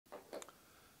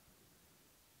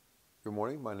Good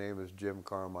morning. My name is Jim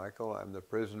Carmichael. I'm the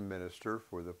prison minister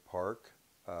for the Park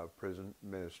Prison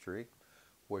Ministry,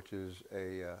 which is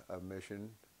a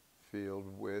mission field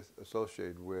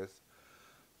associated with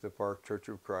the Park Church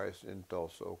of Christ in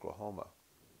Tulsa, Oklahoma.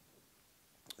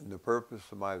 And the purpose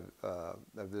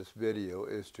of this video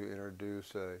is to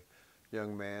introduce a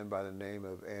young man by the name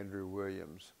of Andrew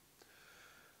Williams.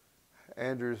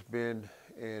 Andrew's been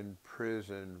in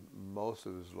prison most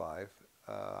of his life.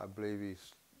 I believe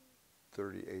he's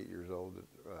 38 years old,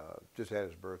 just had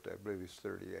his birthday. I believe he's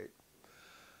 38.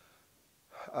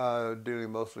 Dealing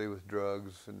mostly with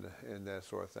drugs and that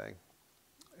sort of thing,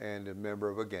 and a member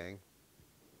of a gang.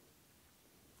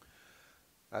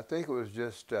 I think it was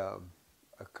just a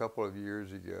couple of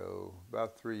years ago,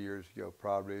 about 3 years ago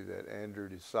probably, that Andrew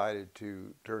decided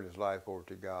to turn his life over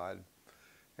to God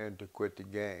and to quit the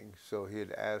gang. So he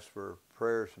had asked for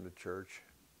prayers from the church,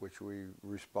 which we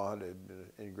responded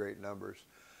in great numbers.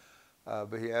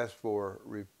 But he asked for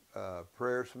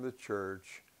prayers from the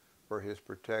church for his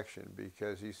protection,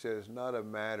 because he said it's not a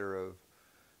matter of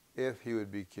if he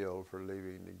would be killed for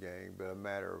leaving the gang, but a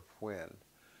matter of when.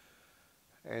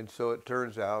 And so it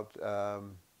turns out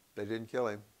they didn't kill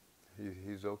him.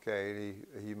 He's okay.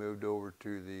 He moved over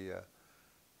to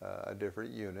a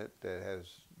different unit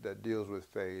that deals with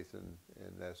faith and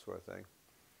that sort of thing.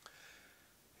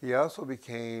 He also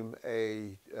became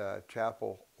a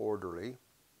chapel orderly.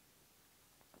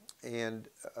 And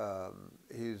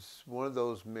he's one of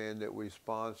those men that we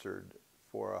sponsored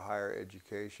for a higher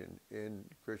education in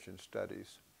Christian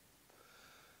studies.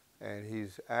 And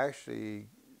he's actually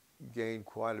gained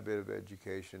quite a bit of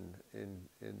education in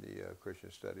the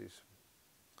Christian studies.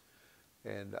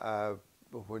 And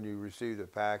when you receive the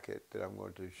packet that I'm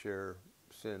going to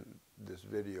send this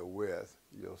video with,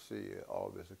 you'll see all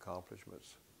of his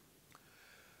accomplishments.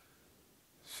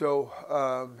 So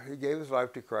he gave his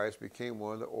life to Christ, became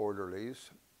one of the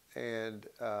orderlies, and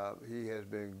he has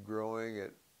been growing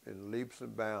in leaps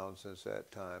and bounds since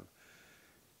that time.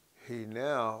 He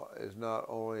now is not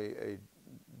only a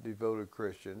devoted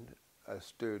Christian, a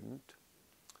student,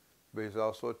 but he's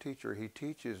also a teacher. He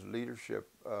teaches leadership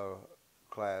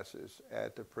classes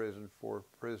at the prison for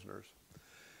prisoners.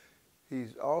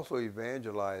 He's also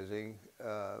evangelizing.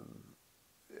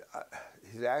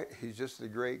 He's just a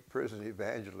great prison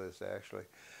evangelist, actually.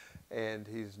 And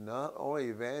he's not only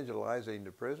evangelizing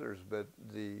the prisoners, but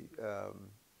the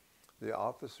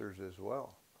officers as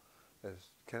well.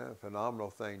 It's kind of a phenomenal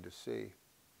thing to see.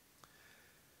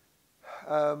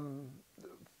 For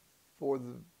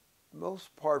the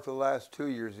most part, for the last 2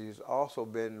 years, he's also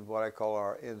been what I call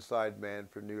our inside man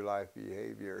for New Life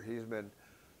Behavior. He's been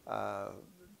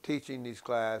teaching these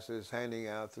classes, handing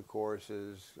out the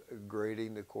courses,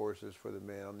 grading the courses for the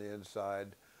men on the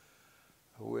inside.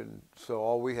 So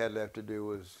all we had left to do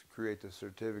was create the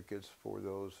certificates for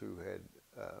those who had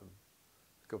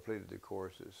completed the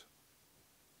courses.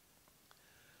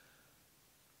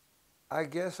 I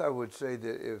guess I would say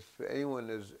that if anyone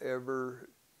has ever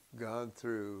gone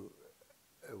through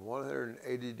a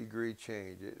 180-degree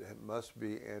change, it must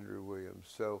be Andrew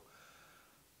Williams. So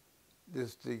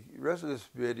the rest of this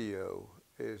video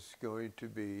is going to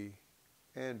be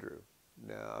Andrew.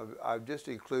 Now, I've just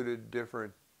included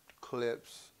different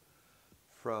clips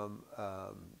from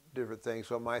different things,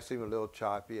 so it might seem a little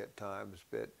choppy at times,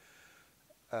 but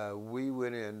we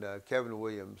went in, Kevin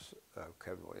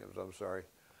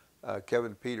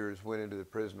Peters went into the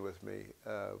prison with me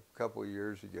a couple of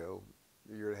years ago,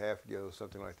 a year and a half ago,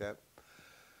 something like that.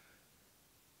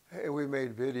 And we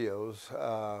made videos,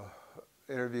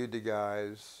 interviewed the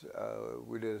guys.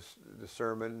 We did the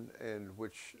sermon, in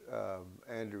which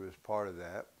Andrew is part of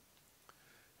that.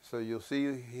 So you'll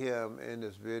see him in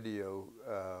this video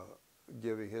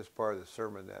giving his part of the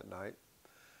sermon that night.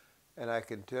 And I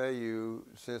can tell you,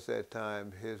 since that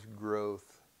time, his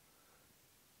growth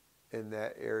in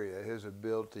that area, his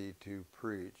ability to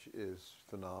preach is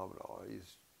phenomenal.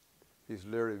 He's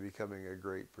literally becoming a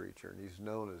great preacher, and he's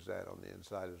known as that on the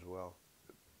inside as well.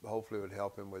 Hopefully it would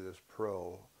help him with his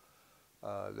parole.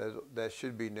 That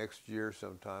should be next year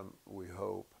sometime, we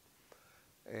hope.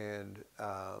 And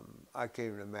I can't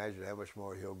even imagine how much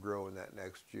more he'll grow in that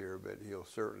next year, but he'll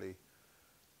certainly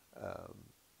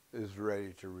is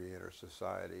ready to re-enter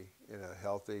society in a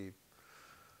healthy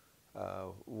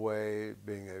way,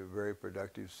 being a very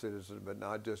productive citizen, but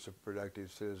not just a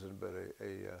productive citizen, but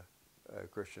a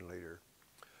Christian leader.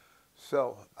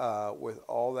 So with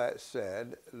all that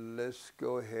said, let's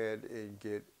go ahead and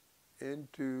get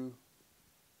into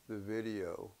the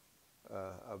video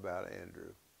about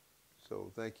Andrew.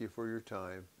 So thank you for your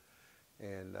time,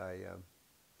 and I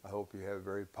I hope you have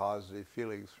very positive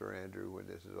feelings for Andrew when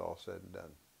this is all said and done.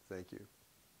 Thank you.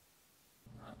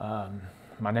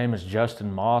 My name is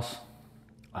Justin Moss.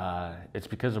 It's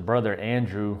because of Brother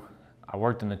Andrew. I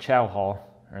worked in the chow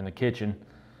hall, or in the kitchen,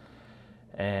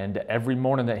 and every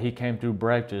morning that he came through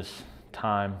breakfast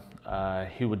time,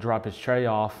 he would drop his tray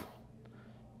off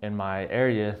in my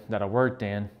area that I worked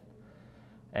in,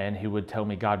 and he would tell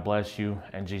me, God bless you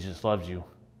and Jesus loves you,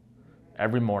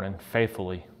 every morning,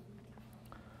 faithfully.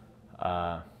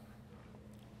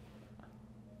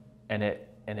 And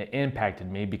it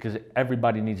impacted me because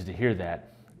everybody needs to hear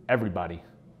that, everybody.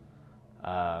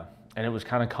 And it was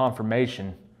kind of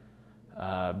confirmation,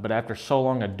 but after so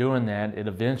long of doing that, it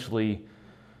eventually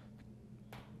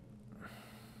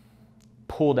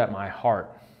pulled at my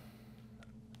heart.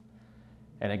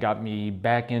 And it got me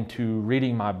back into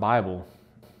reading my Bible,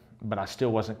 but I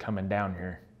still wasn't coming down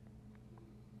here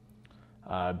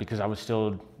because I was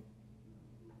still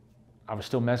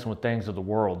messing with things of the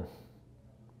world.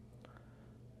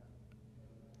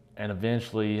 And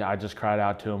eventually I just cried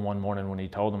out to him one morning when he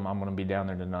told him, I'm going to be down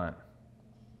there tonight.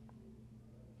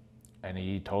 And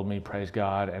he told me, praise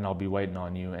God, and I'll be waiting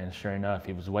on you. And sure enough,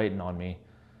 he was waiting on me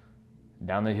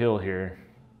down the hill here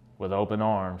with open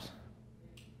arms.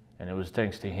 And it was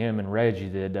thanks to him and Reggie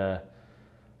that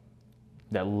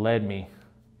led me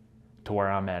to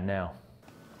where I'm at now.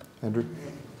 Andrew?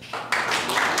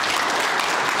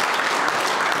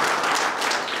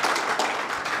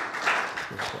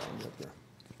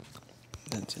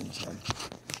 That's inside.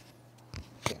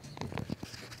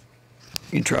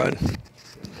 You tried.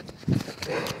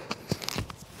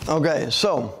 Okay,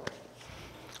 so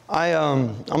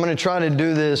I'm going to try to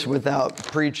do this without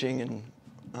preaching, and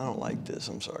I don't like this.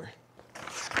 I'm sorry.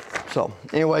 So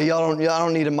anyway, y'all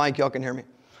don't need a mic. Y'all can hear me.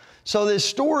 So this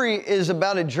story is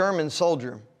about a German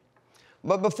soldier.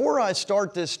 But before I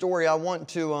start this story, I want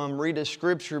to read a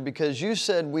scripture, because you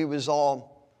said we was all,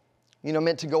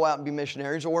 meant to go out and be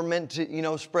missionaries, or meant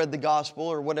to, spread the gospel,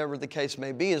 or whatever the case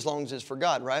may be, as long as it's for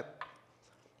God, right?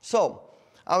 So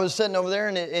I was sitting over there,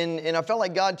 and I felt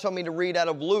like God told me to read out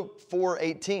of Luke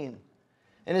 4:18.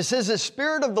 And it says, the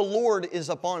Spirit of the Lord is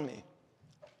upon me.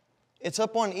 It's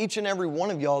upon each and every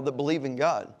one of y'all that believe in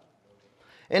God.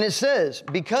 And it says,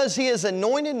 because He has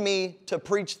anointed me to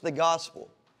preach the gospel.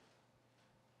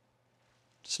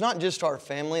 It's not just our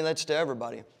family, that's to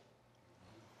everybody.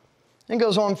 And it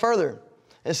goes on further.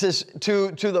 It says,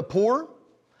 to the poor,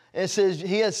 it says,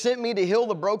 He has sent me to heal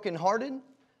the brokenhearted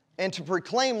and to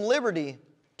proclaim liberty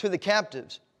to the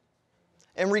captives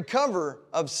and recover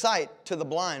of sight to the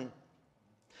blind,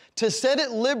 to set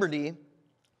at liberty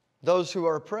those who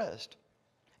are oppressed,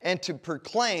 and to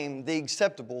proclaim the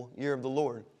acceptable year of the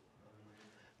Lord.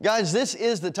 Guys, this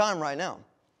is the time right now.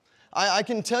 I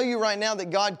can tell you right now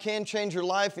that God can change your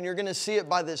life, and you're going to see it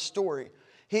by this story.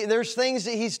 There's things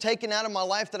that He's taken out of my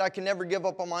life that I can never give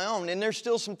up on my own, and there's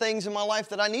still some things in my life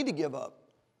that I need to give up,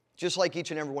 just like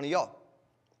each and every one of y'all.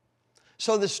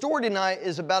 So the story tonight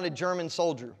is about a German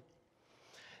soldier.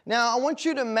 Now, I want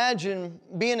you to imagine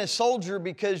being a soldier,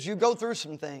 because you go through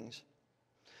some things.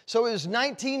 So it was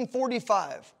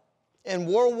 1945, and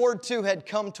World War II had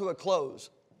come to a close.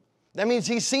 That means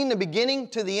he's seen the beginning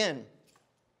to the end.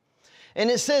 And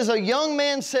it says, a young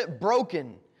man sat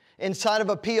broken inside of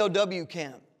a POW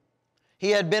camp. He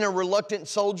had been a reluctant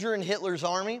soldier in Hitler's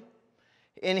army,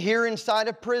 and here inside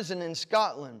a prison in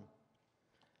Scotland,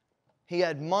 he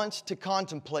had months to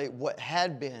contemplate what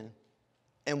had been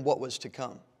and what was to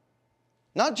come.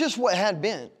 Not just what had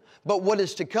been, but what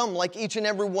is to come, like each and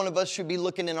every one of us should be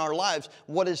looking in our lives,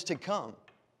 what is to come.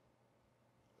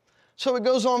 So it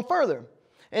goes on further.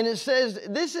 And it says,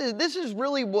 this is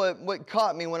really what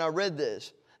caught me when I read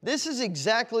this. This is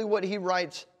exactly what he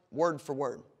writes word for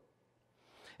word.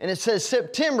 And it says,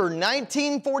 September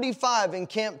 1945 in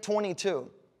Camp 22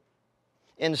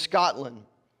 in Scotland,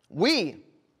 we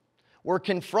were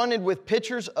confronted with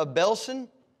pictures of Belsen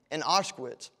and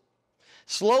Auschwitz.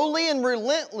 Slowly and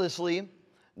relentlessly,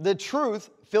 the truth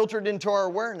filtered into our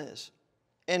awareness,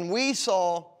 and we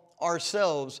saw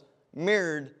ourselves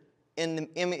mirrored in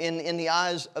the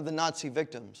eyes of the Nazi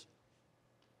victims.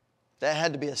 That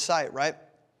had to be a sight, right?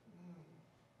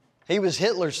 He was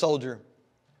Hitler's soldier.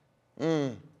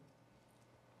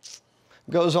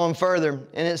 Goes on further,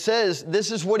 and it says,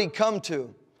 this is what he come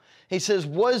to. He says,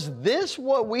 was this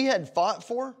what we had fought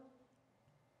for?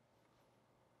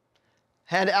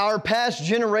 Had our past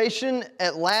generation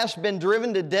at last been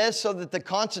driven to death so that the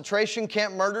concentration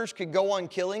camp murders could go on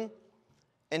killing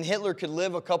and Hitler could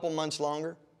live a couple months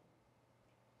longer?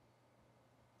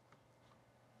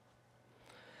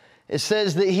 It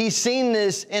says that he's seen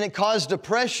this and it caused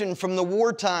depression from the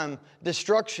wartime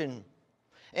destruction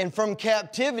and from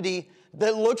captivity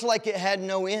that looked like it had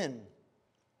no end.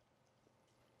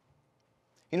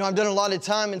 You know, I've done a lot of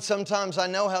time, and sometimes I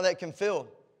know how that can feel.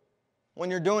 When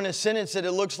you're doing a sentence that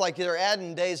it looks like they're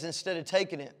adding days instead of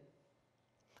taking it.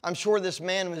 I'm sure this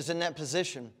man was in that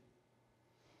position.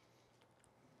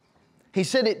 He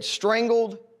said it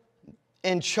strangled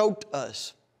and choked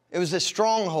us. It was a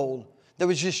stronghold that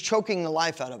was just choking the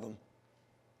life out of him.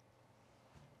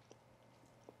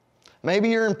 Maybe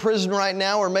you're in prison right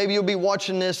now, or maybe you'll be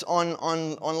watching this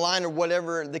online or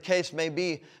whatever the case may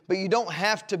be, but you don't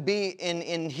have to be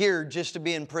in here just to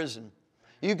be in prison.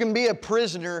 You can be a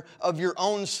prisoner of your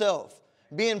own self.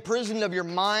 Be in prison of your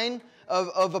mind,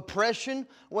 of oppression,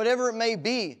 whatever it may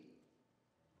be.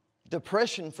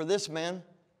 Depression for this man.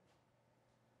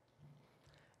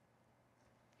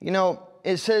 You know,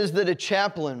 it says that a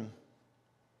chaplain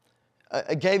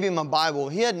gave him a Bible.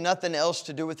 He had nothing else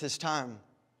to do with his time.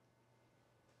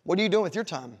 What are you doing with your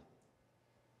time?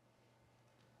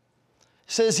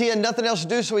 It says he had nothing else to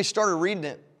do, so he started reading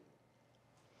it.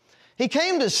 He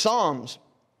came to Psalms,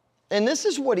 and this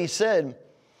is what he said.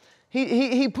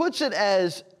 He puts it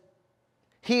as,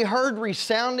 he heard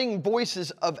resounding voices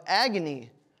of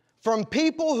agony from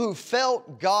people who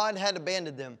felt God had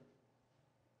abandoned them.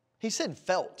 He said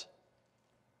felt.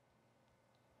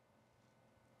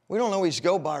 We don't always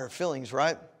go by our feelings,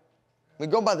 right? We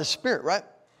go by the Spirit, right?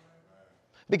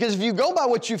 Because if you go by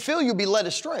what you feel, you'll be led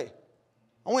astray.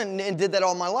 I went and did that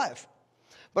all my life.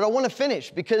 But I want to finish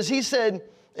because he said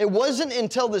it wasn't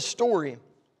until the story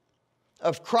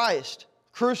of Christ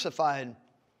crucified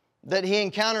that he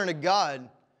encountered a God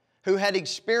who had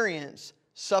experienced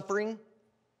suffering,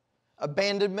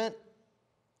 abandonment,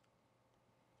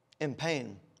 and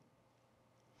pain.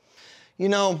 You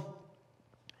know,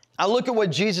 I look at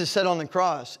what Jesus said on the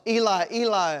cross. Eli,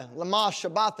 Eli, lama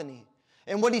sabachthani.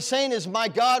 And what he's saying is, my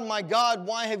God,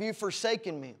 why have you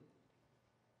forsaken me?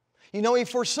 You know, he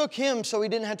forsook him so he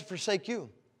didn't have to forsake you.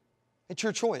 It's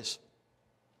your choice.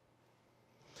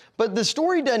 But the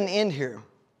story doesn't end here.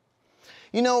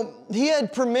 You know, he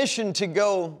had permission to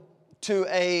go to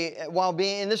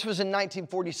and this was in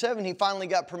 1947, he finally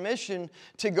got permission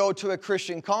to go to a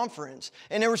Christian conference.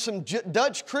 And there were some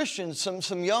Dutch Christians,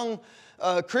 some young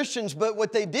Christians, but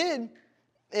what they did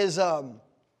is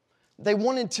they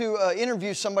wanted to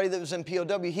interview somebody that was in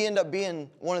POW. He ended up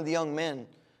being one of the young men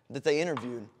that they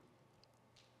interviewed.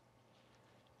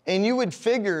 And you would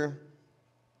figure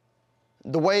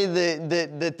the way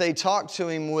that they talked to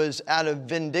him was out of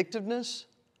vindictiveness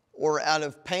or out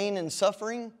of pain and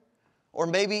suffering, or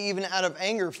maybe even out of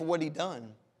anger for what he'd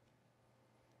done.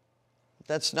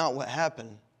 That's not what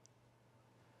happened.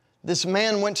 This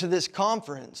man went to this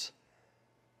conference,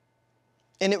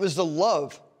 and it was the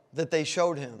love that they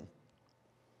showed him.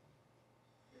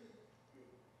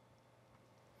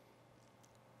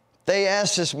 They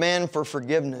asked this man for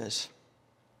forgiveness.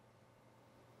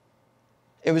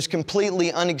 It was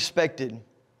completely unexpected.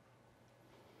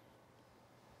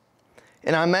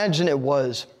 And I imagine it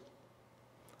was.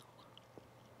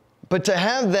 But to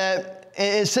have that,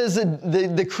 it says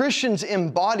that the Christians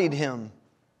embodied him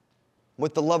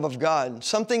with the love of God,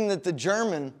 something that the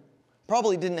German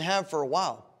probably didn't have for a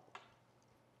while.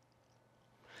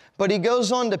 But he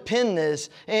goes on to pen this,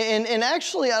 and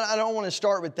actually I don't want to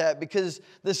start with that, because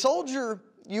the soldier,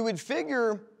 you would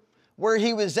figure where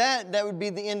he was at, that would be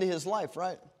the end of his life,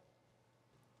 right?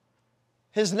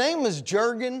 His name was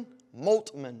Jurgen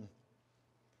Moltmann.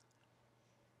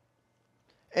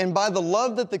 And by the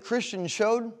love that the Christians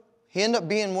showed, he ended up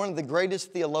being one of the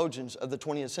greatest theologians of the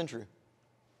 20th century.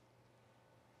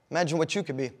 Imagine what you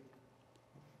could be.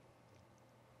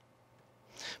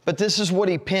 But this is what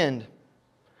he penned.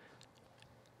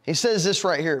 He says this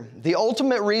right here. The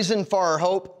ultimate reason for our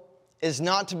hope is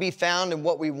not to be found in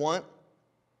what we want,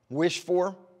 wish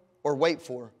for, or wait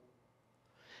for.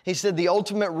 He said the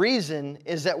ultimate reason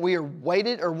is that we are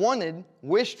waited or wanted,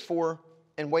 wished for,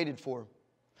 and waited for.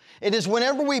 It is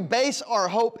whenever we base our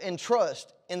hope and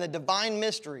trust in the divine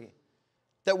mystery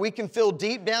that we can feel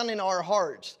deep down in our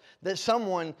hearts that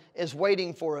someone is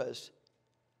waiting for us.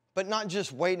 But not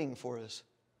just waiting for us,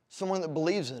 someone that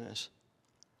believes in us.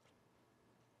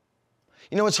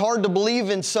 You know, it's hard to believe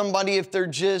in somebody if they're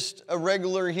just a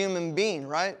regular human being,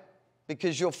 right?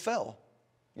 Because you'll fail.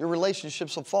 Your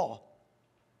relationships will fall.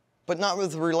 But not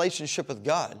with the relationship with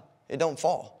God. It don't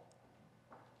fall.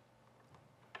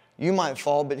 You might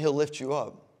fall, but He'll lift you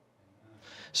up.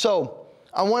 So,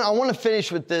 I want to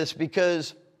finish with this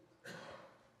because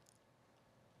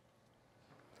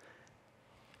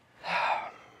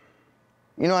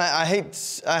You know, I hate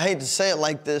to say it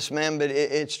like this, man, but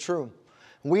it's true.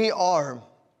 We are,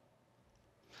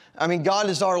 I mean, God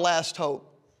is our last hope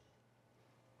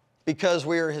because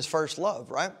we are His first love,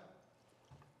 right?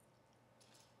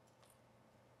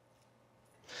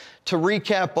 To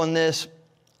recap on this,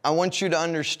 I want you to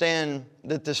understand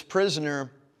that this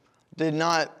prisoner did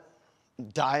not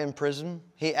die in prison.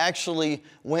 He actually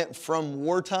went from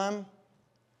wartime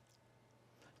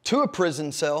to a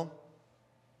prison cell,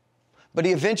 but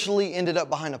he eventually ended up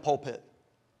behind a pulpit.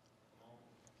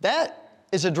 That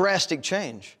is a drastic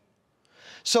change.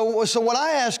 So what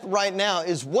I ask right now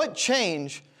is, what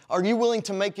change are you willing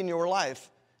to make in your life,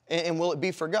 and will it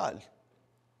be for God?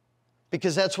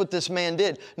 Because that's what this man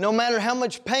did. No matter how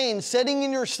much pain, sitting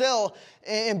in your cell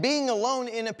and being alone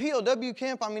in a POW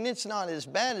camp, I mean, it's not as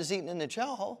bad as eating in the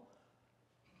chow hall.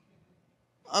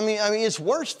 I mean, it's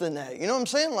worse than that. You know what I'm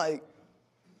saying? Like,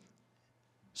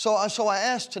 so I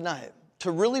ask tonight to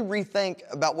really rethink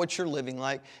about what you're living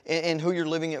like and who you're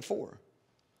living it for.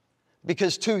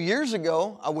 Because 2 years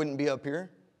ago, I wouldn't be up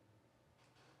here.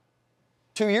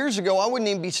 2 years ago, I wouldn't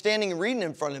even be standing and reading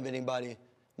in front of anybody.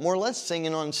 More or less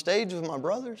singing on stage with my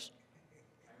brothers.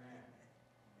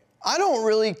 I don't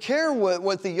really care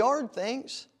what the yard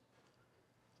thinks,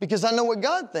 because I know what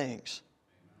God thinks.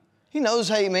 He knows,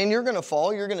 hey, man, you're going to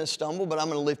fall, you're going to stumble, but I'm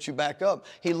going to lift you back up.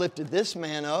 He lifted this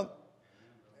man up.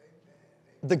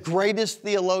 The greatest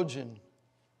theologian,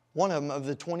 one of them of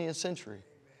the 20th century.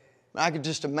 I could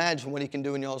just imagine what he can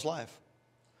do in y'all's life.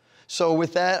 So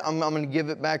with that, I'm going to give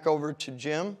it back over to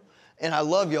Jim. And I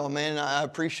love y'all, man. I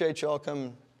appreciate y'all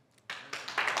coming.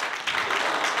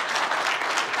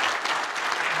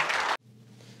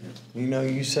 You know,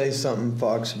 you say something,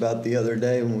 Fox, about the other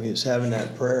day when we was having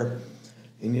that prayer.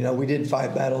 And, you know, we did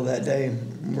fight battle that day.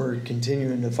 We're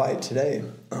continuing to fight today.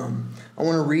 I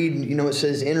want to read, you know, it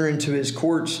says, enter into His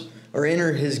courts, or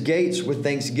enter His gates with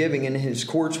thanksgiving and His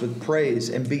courts with praise,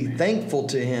 and be thankful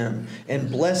to Him and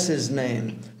bless His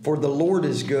name. For the Lord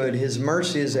is good, His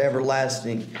mercy is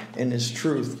everlasting, and His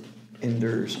truth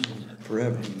endures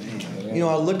forever. You know,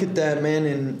 I look at that, man,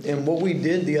 and what we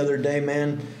did the other day,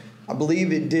 man, I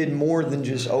believe it did more than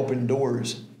just open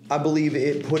doors. I believe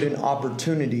it put an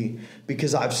opportunity,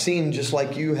 because I've seen, just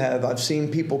like you have, I've seen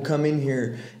people come in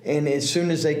here, and as soon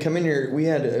as they come in here, we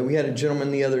had a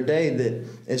gentleman the other day that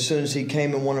as soon as he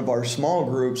came in one of our small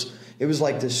groups, it was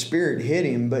like the Spirit hit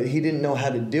him, but he didn't know how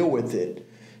to deal with it.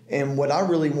 And what I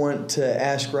really want to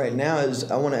ask right now is,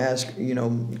 I want to ask, you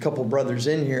know, a couple brothers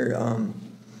in here,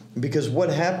 because what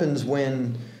happens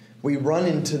when we run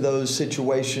into those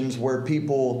situations where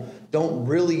people don't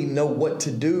really know what to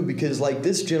do? Because like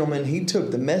this gentleman, he took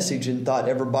the message and thought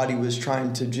everybody was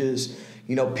trying to just,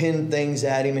 you know, pin things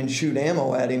at him and shoot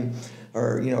ammo at him,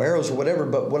 or, you know, arrows or whatever.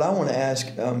 But what I want to ask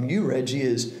you, Reggie,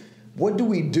 is what do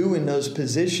we do in those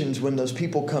positions when those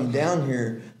people come down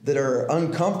here that are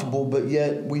uncomfortable, but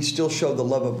yet we still show the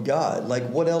love of God? Like,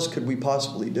 what else could we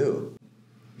possibly do?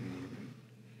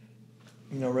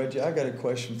 You know, Reggie, I got a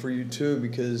question for you too,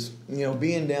 because, you know,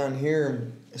 being down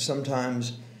here,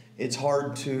 sometimes it's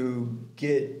hard to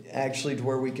get actually to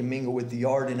where we can mingle with the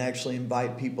yard and actually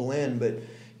invite people in. But,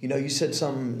 you know, you said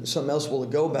something else a while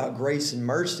ago about grace and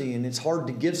mercy, and it's hard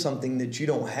to give something that you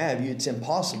don't have. It's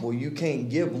impossible. You can't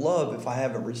give love if I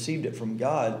haven't received it from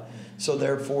God. So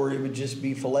therefore, it would just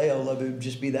be phileo love. It would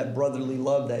just be that brotherly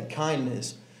love, that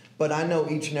kindness. But I know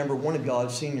each and every one of y'all,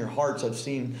 I've seen your hearts. I've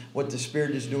seen what the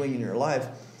Spirit is doing in your life.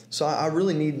 So I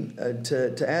really need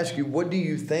to ask you, what do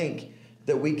you think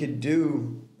that we could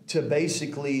do to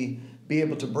basically be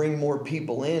able to bring more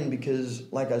people in? Because,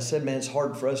 like I said, man, it's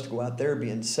hard for us to go out there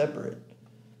being separate.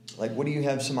 Like, what do you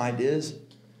have, some ideas?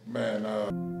 Man,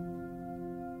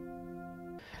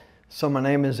 So my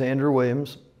name is Andrew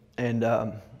Williams, and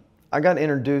I got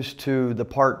introduced to the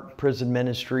Park Prison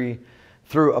Ministry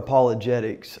through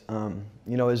apologetics.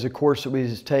 You know, as a course that we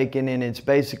was taken, and it's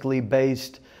basically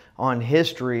based on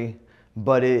history,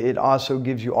 but it also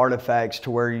gives you artifacts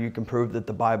to where you can prove that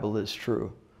the Bible is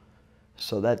true.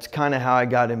 So that's kind of how I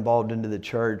got involved into the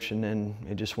church, and then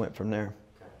it just went from there.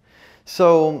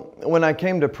 So when I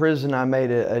came to prison, I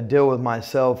made a deal with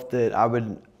myself that I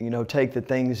would, you know, take the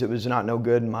things that was not no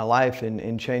good in my life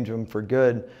and change them for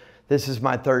good. This is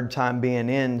my third time being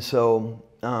in, so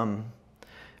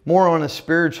more on a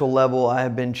spiritual level, I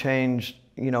have been changed,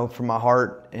 you know, from my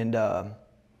heart, and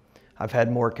I've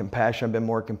had more compassion. I've been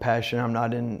more compassionate. I'm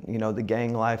not in, you know, the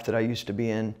gang life that I used to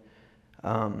be in.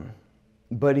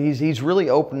 But he's really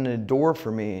opened a door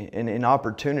for me and an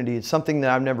opportunity. It's something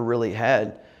that I've never really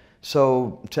had.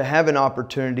 So to have an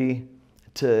opportunity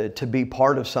to be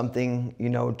part of something, you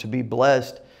know, to be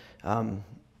blessed,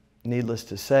 needless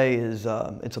to say, is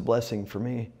it's a blessing for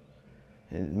me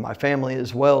and my family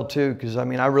as well too. Because I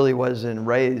mean, I really wasn't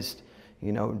raised,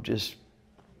 you know, just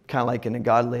kind of like in a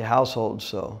godly household.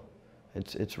 So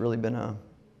it's really been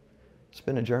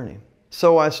a journey.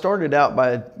 So I started out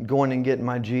by going and getting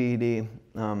my GED.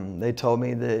 They told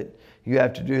me that you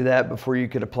have to do that before you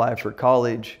could apply for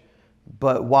college.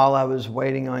 But while I was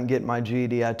waiting on getting my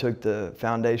GED, I took the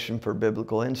Foundation for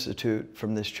Biblical Institute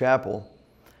from this chapel,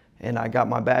 and I got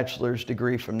my bachelor's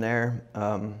degree from there.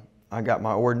 I got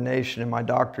my ordination and my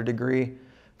doctorate degree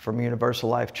from Universal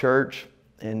Life Church,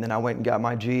 and then I went and got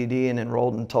my GED and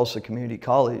enrolled in Tulsa Community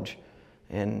College,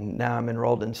 and now I'm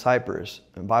enrolled in Cypress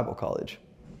Bible College.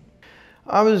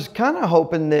 I was kind of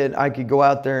hoping that I could go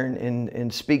out there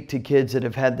and speak to kids that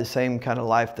have had the same kind of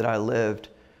life that I lived.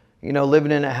 You know,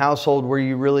 living in a household where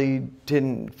you really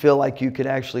didn't feel like you could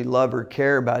actually love or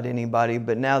care about anybody.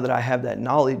 But now that I have that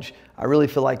knowledge, I really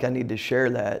feel like I need to share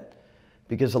that.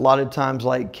 Because a lot of times,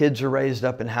 like, kids are raised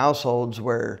up in households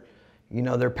where, you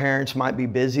know, their parents might be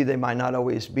busy, they might not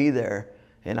always be there.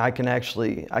 And I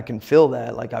can feel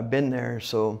that, like I've been there.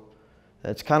 So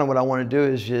that's kind of what I want to do,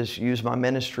 is just use my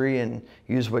ministry and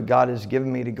use what God has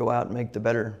given me to go out and make the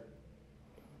better.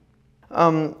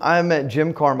 I met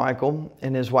Jim Carmichael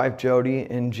and his wife Jody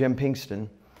and Jim Pinkston.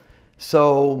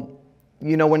 So,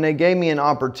 you know, when they gave me an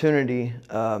opportunity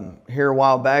here a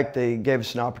while back, they gave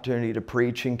us an opportunity to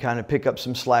preach and kind of pick up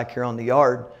some slack here on the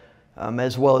yard,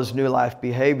 as well as New Life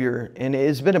Behavior. And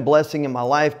it's been a blessing in my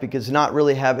life, because not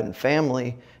really having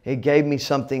family, it gave me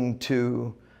something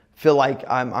to feel like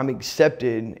I'm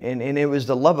accepted. And it was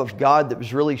the love of God that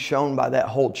was really shown by that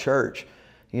whole church.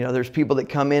 You know, there's people that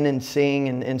come in and sing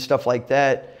and stuff like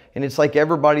that. And it's like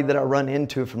everybody that I run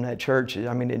into from that church,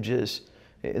 I mean,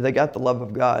 they got the love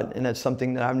of God. And that's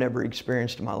something that I've never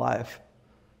experienced in my life.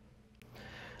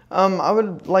 I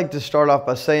would like to start off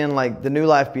by saying, like, the New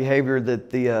Life Behavior that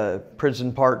the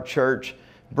Prison Park Church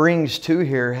brings to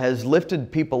here has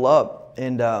lifted people up.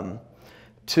 And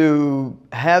to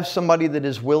have somebody that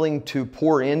is willing to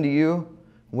pour into you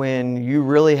when you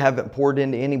really haven't poured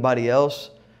into anybody else,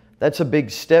 that's a big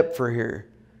step for here.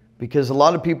 Because a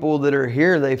lot of people that are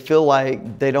here, they feel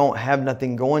like they don't have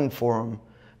nothing going for them.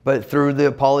 But through the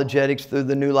apologetics, through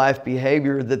the New Life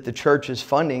Behavior that the church is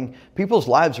funding, people's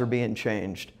lives are being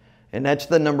changed. And that's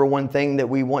the number one thing that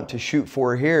we want to shoot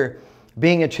for here.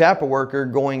 Being a chapel worker,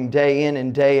 going day in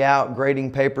and day out,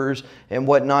 grading papers and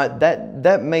whatnot,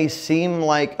 that may seem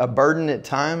like a burden at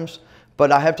times,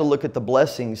 but I have to look at the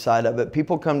blessing side of it.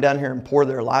 People come down here and pour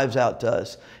their lives out to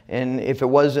us. And if it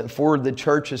wasn't for the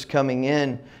churches coming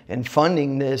in and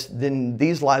funding this, then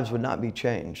these lives would not be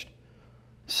changed.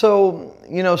 So,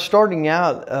 you know, starting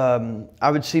out, I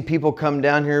would see people come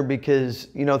down here because,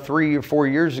 you know, 3 or 4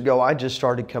 years ago, I just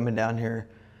started coming down here.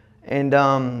 And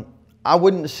I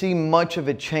wouldn't see much of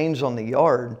a change on the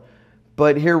yard.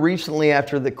 But here recently,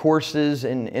 after the courses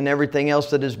and everything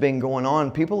else that has been going on,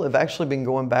 people have actually been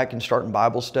going back and starting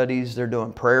Bible studies. They're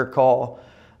doing prayer call.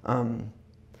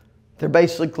 They're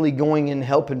basically going and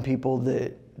helping people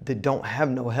that don't have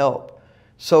no help.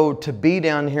 So to be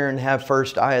down here and have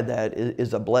first eye of that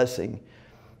is a blessing.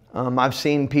 I've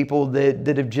seen people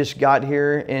that have just got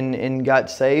here and got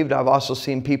saved. I've also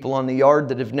seen people on the yard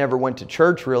that have never went to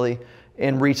church really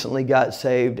and recently got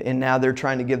saved, and now they're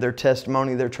trying to give their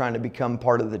testimony. They're trying to become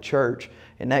part of the church.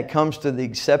 And that comes to the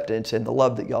acceptance and the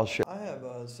love that y'all show. I have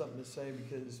something to say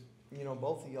because, you know,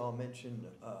 both of y'all mentioned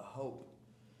hope.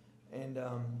 And,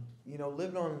 you know,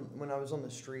 when I was on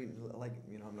the street, like,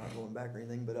 you know, I'm not going back or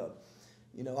anything, but,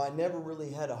 you know, I never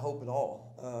really had a hope at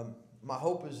all. My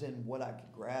hope was in what I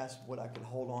could grasp, what I could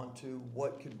hold on to,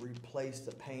 what could replace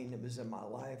the pain that was in my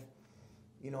life.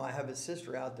 You know, I have a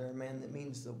sister out there, man, that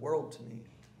means the world to me.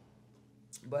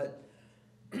 But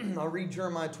I'll read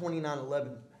Jeremiah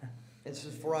 29:11. It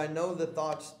says, "For I know the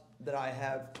thoughts that I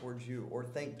have towards you, or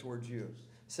think towards you,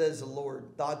 says the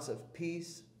Lord, thoughts of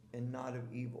peace and not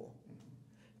of evil,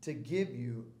 to give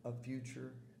you a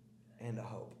future and a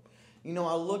hope." You know,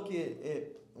 I look at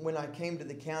it when I came to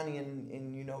the county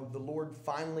and, you know, the Lord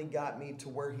finally got me to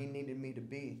where He needed me to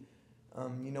be.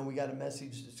 You know, we got a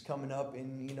message that's coming up,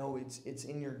 and, you know, it's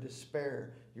in your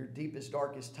despair, your deepest,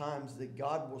 darkest times that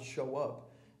God will show up.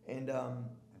 And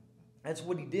that's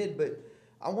what He did. But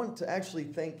I want to actually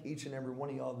thank each and every one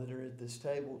of y'all that are at this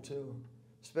table too,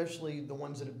 especially the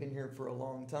ones that have been here for a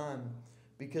long time.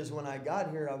 Because when I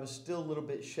got here, I was still a little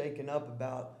bit shaken up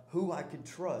about who I could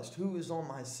trust, who was on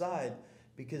my side,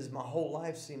 because my whole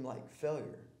life seemed like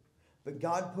failure. But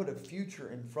God put a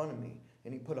future in front of me,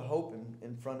 and He put a hope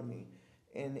in front of me.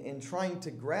 And trying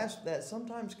to grasp that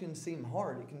sometimes can seem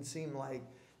hard. It can seem like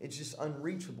it's just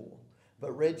unreachable.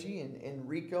 But Reggie and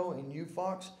Rico and you,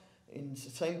 Fox, and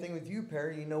same thing with you,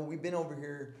 Perry. You know, we've been over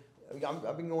here.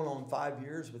 I've been going on 5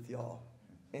 years with y'all.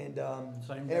 And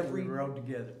Same day we rode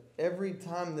together. every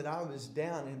time that I was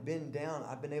down and been down,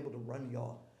 I've been able to run to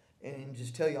y'all and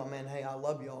just tell y'all, man, hey, I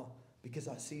love y'all because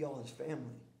I see y'all as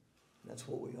family. That's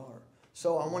what we are.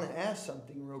 So I want to ask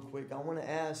something real quick. I want to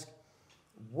ask,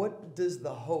 what does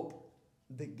the hope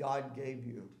that God gave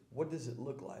you, what does it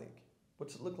look like?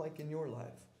 What's it look like in your life?